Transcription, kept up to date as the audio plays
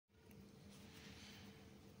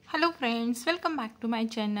Hello friends, welcome back to my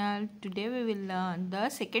channel. Today we will learn the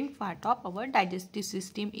second part of our digestive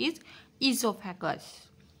system is esophagus.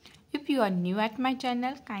 If you are new at my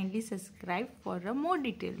channel, kindly subscribe for more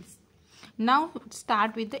details. Now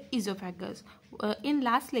start with the esophagus. In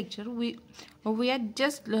last lecture we are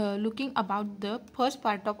just looking about the first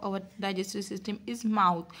part of our digestive system is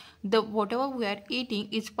mouth. The whatever we are eating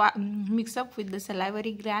is mixed up with the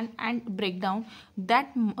salivary gland and breakdown.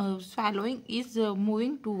 That swallowing is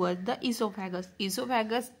moving towards the esophagus.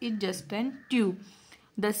 Esophagus is just a tube.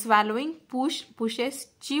 The swallowing pushes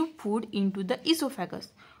chew food into the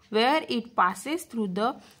esophagus, where it passes through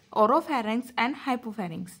the oropharynx and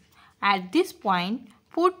hypopharynx. At this point,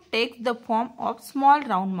 food takes the form of small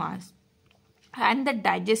round mass and the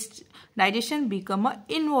digestion becomes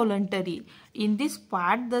involuntary. In this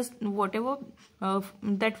part, whatever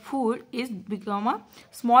that food is become a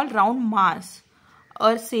small round mass.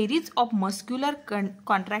 A series of muscular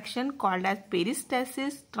contraction called as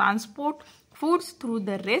peristalsis transport foods through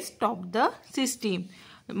the rest of the system.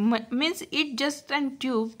 Means it just a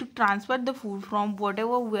tube to transfer the food from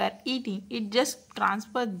whatever we are eating. It just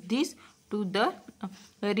transfer this to the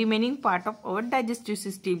remaining part of our digestive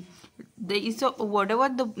system. Whatever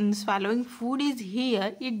the swallowing food is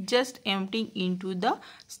here, it just emptying into the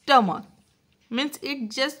stomach. Means it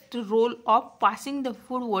just roll of passing the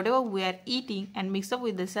food whatever we are eating and mix up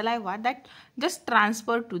with the saliva, that just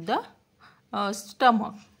transfer to the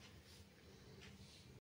stomach.